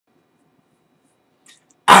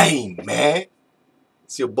Bang, man.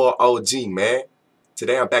 It's your boy OG, man.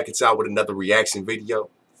 Today I'm back at y'all with another reaction video.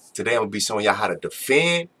 Today I'm gonna be showing y'all how to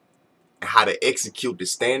defend and how to execute the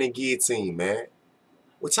standing guillotine, man.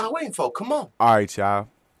 What y'all waiting for? Come on. All right, y'all.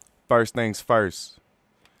 First things first.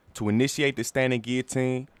 To initiate the standing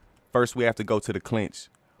guillotine, first we have to go to the clinch.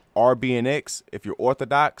 RB and X if you're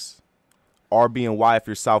orthodox, RB and Y if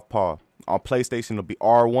you're southpaw. On PlayStation, it'll be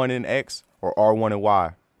R1 and X or R1 and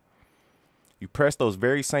Y. You press those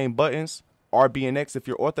very same buttons, RB and X if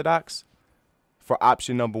you're orthodox, for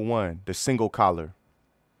option number 1, the single collar.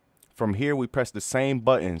 From here, we press the same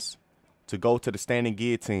buttons to go to the standing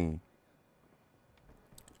guillotine.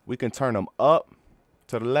 We can turn them up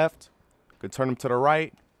to the left, we can turn them to the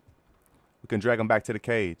right, we can drag them back to the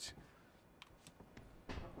cage.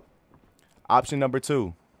 Option number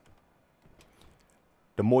 2,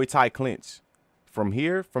 the Muay Thai clinch. From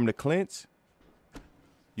here, from the clinch,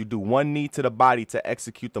 you do one knee to the body to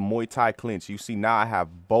execute the Muay Thai clinch. You see now I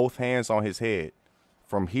have both hands on his head.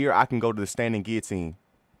 From here, I can go to the standing guillotine.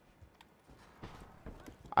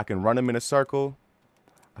 I can run him in a circle.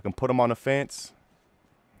 I can put him on the fence.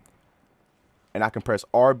 And I can press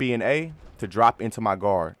RB and A to drop into my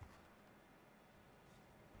guard.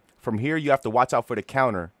 From here, you have to watch out for the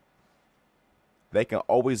counter. They can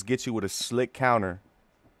always get you with a slick counter.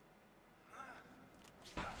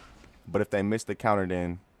 But if they miss the counter,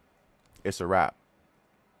 then it's a wrap.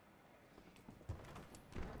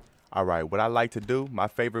 All right, what I like to do, my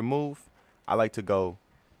favorite move, I like to go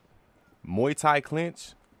Muay Thai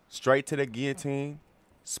clinch, straight to the guillotine,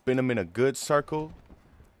 spin them in a good circle,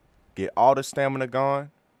 get all the stamina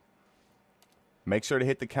gone, make sure to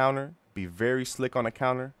hit the counter, be very slick on the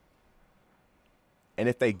counter. And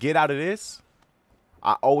if they get out of this,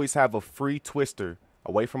 I always have a free twister.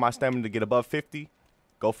 Away from my stamina to get above 50,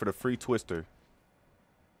 go for the free twister.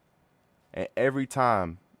 And every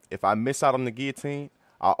time, if I miss out on the guillotine,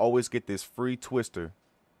 I always get this free twister.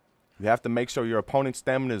 You have to make sure your opponent's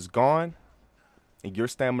stamina is gone and your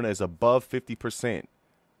stamina is above 50%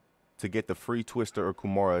 to get the free twister or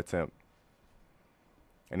Kimura attempt.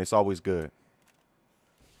 And it's always good.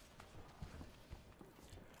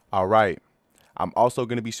 All right. I'm also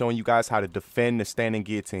going to be showing you guys how to defend the standing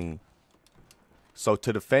guillotine. So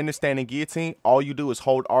to defend the standing guillotine, all you do is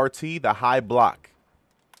hold RT, the high block.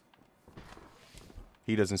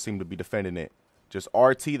 He doesn't seem to be defending it. Just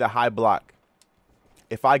RT, the high block.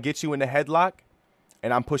 If I get you in the headlock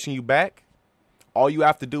and I'm pushing you back, all you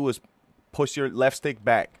have to do is push your left stick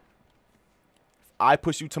back. If I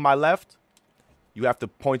push you to my left, you have to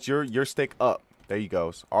point your stick up. There you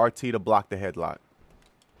go. So RT to block the headlock.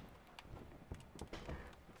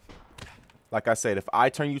 Like I said, if I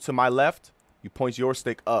turn you to my left, you point your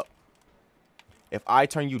stick up. If I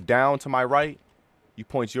turn you down to my right, you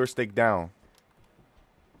point your stick down.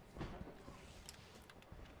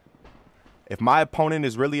 If my opponent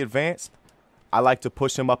is really advanced, I like to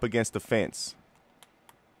push him up against the fence.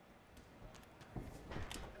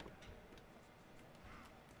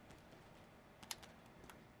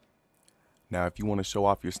 Now, if you want to show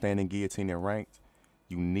off your standing guillotine in ranked,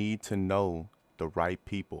 you need to know the right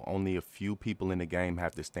people. Only a few people in the game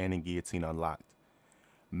have the standing guillotine unlocked.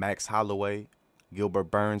 Max Holloway,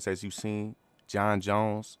 Gilbert Burns, as you've seen, John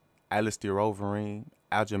Jones, Alistair Overeem,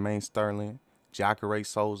 Aljamain Sterling, Jacare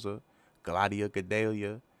Souza, Gladia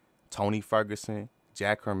Gadelia, Tony Ferguson,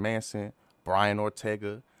 Jack Hermanson, Brian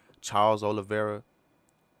Ortega, Charles Oliveira,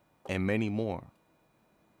 and many more.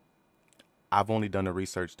 I've only done the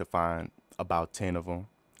research to find about 10 of them.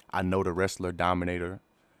 I know the Wrestler Dominator,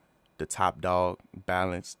 the Top Dog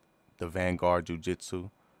Balanced, the Vanguard Jiu-Jitsu.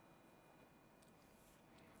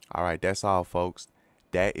 All right, that's all, folks.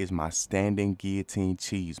 That is my standing guillotine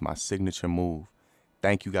cheese, my signature move.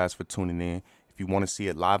 Thank you guys for tuning in. If you want to see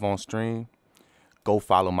it live on stream, go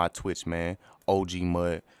follow my Twitch, man, OG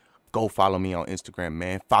Mud. Go follow me on Instagram,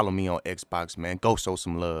 man. Follow me on Xbox, man. Go show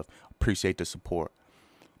some love. Appreciate the support.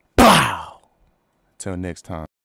 Bow! Till next time.